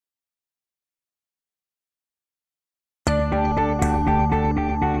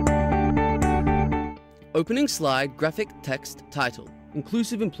Opening slide, graphic text, title.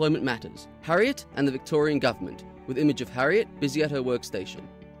 Inclusive Employment Matters. Harriet and the Victorian Government, with image of Harriet busy at her workstation.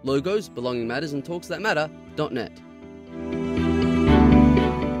 Logos, Belonging Matters and Talks That Matter.net.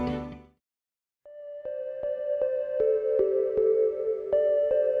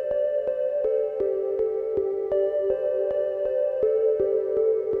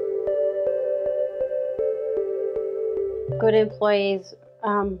 Good employees,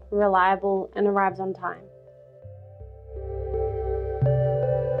 reliable and arrives on time.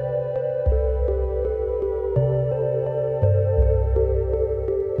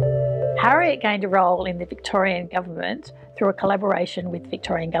 Harriet gained a role in the Victorian Government through a collaboration with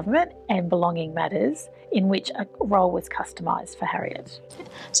Victorian Government and Belonging Matters, in which a role was customised for Harriet.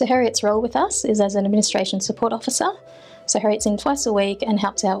 So Harriet's role with us is as an administration support officer. So Harriet's in twice a week and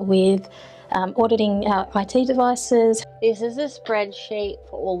helps out with auditing our IT devices. This is a spreadsheet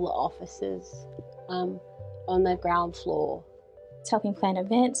for all the offices on the ground floor. It's helping plan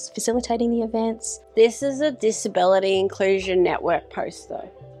events, facilitating the events. This is a Disability Inclusion Network poster.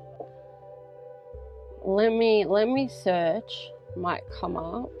 Let me search, might come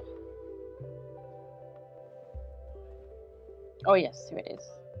up. Oh yes, here it is.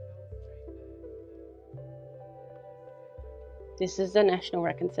 This is the National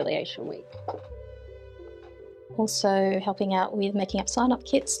Reconciliation Week. Also helping out with making up sign-up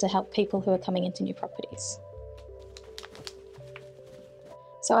kits to help people who are coming into new properties.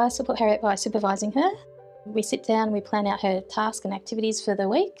 So I support Harriet by supervising her. We sit down, we plan out her tasks and activities for the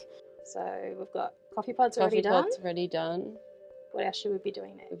week. So we've got coffee pods already done. Coffee pods already done. What else should we be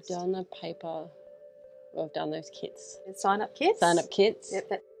doing next? We've done the paper. We've done those kits. The sign-up kits. Sign-up kits. Yep,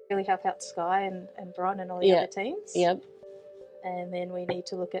 that really help out Sky and Bron and all the other teams. Yep. And then we need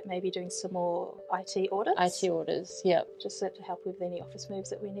to look at maybe doing some more IT audits. IT orders, yep. Just to help with any office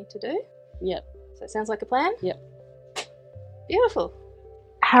moves that we need to do. Yep. So it sounds like a plan? Yep. Beautiful.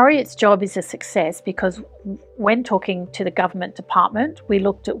 Harriet's job is a success because when talking to the government department, we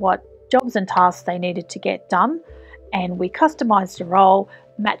looked at what jobs and tasks they needed to get done, and we customised the role,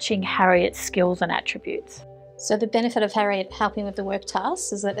 matching Harriet's skills and attributes. So the benefit of Harriet helping with the work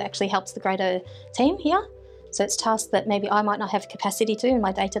tasks is that it actually helps the greater team here. So it's tasks that maybe I might not have capacity to in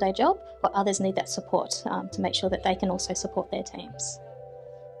my day-to-day job, but others need that support to make sure that they can also support their teams.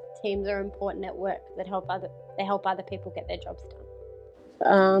 Teams are important at work. They help other people get their jobs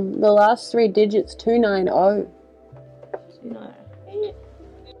done. The last 3 digits, 290. 290.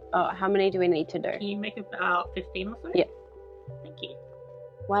 Oh, how many do we need to do? Can you make about 15 or so? Yep. Thank you.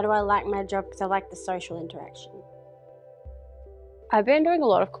 Why do I like my job? Because I like the social interaction. I've been doing a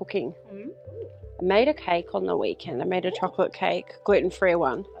lot of cooking. I made a cake on the weekend. I made a chocolate cake, gluten-free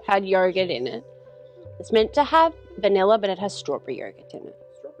one. Had yogurt in it. It's meant to have vanilla, but it has strawberry yogurt in it.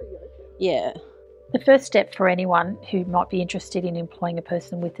 Strawberry yogurt? Yeah. The first step for anyone who might be interested in employing a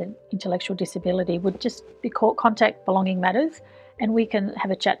person with an intellectual disability would just be contact Belonging Matters, and we can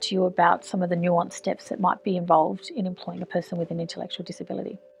have a chat to you about some of the nuanced steps that might be involved in employing a person with an intellectual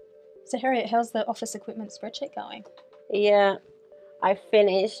disability. So Harriet, how's the office equipment spreadsheet going? Yeah, I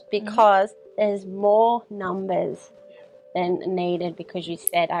finished because there's more numbers than needed because you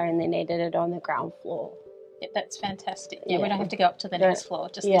said I only needed it on the ground floor. Yeah, that's fantastic. Yeah, we don't have to go up to the next floor,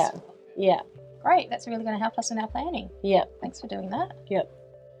 just this floor. Yeah. Great, that's really going to help us in our planning. Yep. Thanks for doing that. Yep.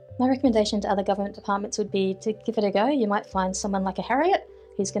 My recommendation to other government departments would be to give it a go. You might find someone like a Harriet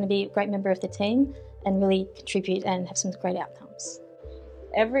who's going to be a great member of the team and really contribute and have some great outcomes.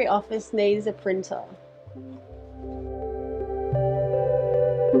 Every office needs a printer.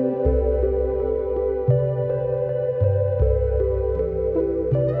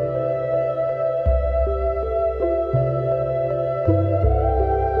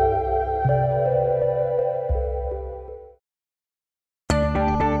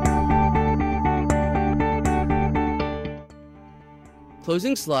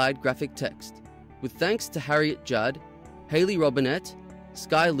 Closing slide, graphic text. With thanks to Harriet Judd, Hayley Robinette,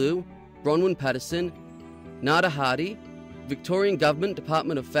 Sky Liu, Bronwyn Patterson, Nada Hardy, Victorian Government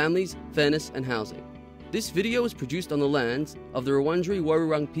Department of Families, Fairness and Housing. This video was produced on the lands of the Wurundjeri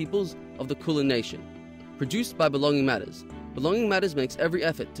Wurrung peoples of the Kulin Nation. Produced by Belonging Matters. Belonging Matters makes every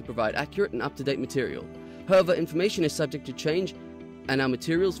effort to provide accurate and up-to-date material. However, information is subject to change and our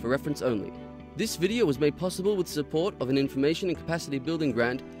materials for reference only. This video was made possible with support of an Information and Capacity Building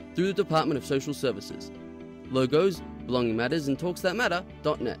grant through the Department of Social Services. Logos, Belonging Matters and Talks That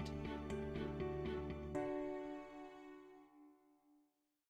Matter.net.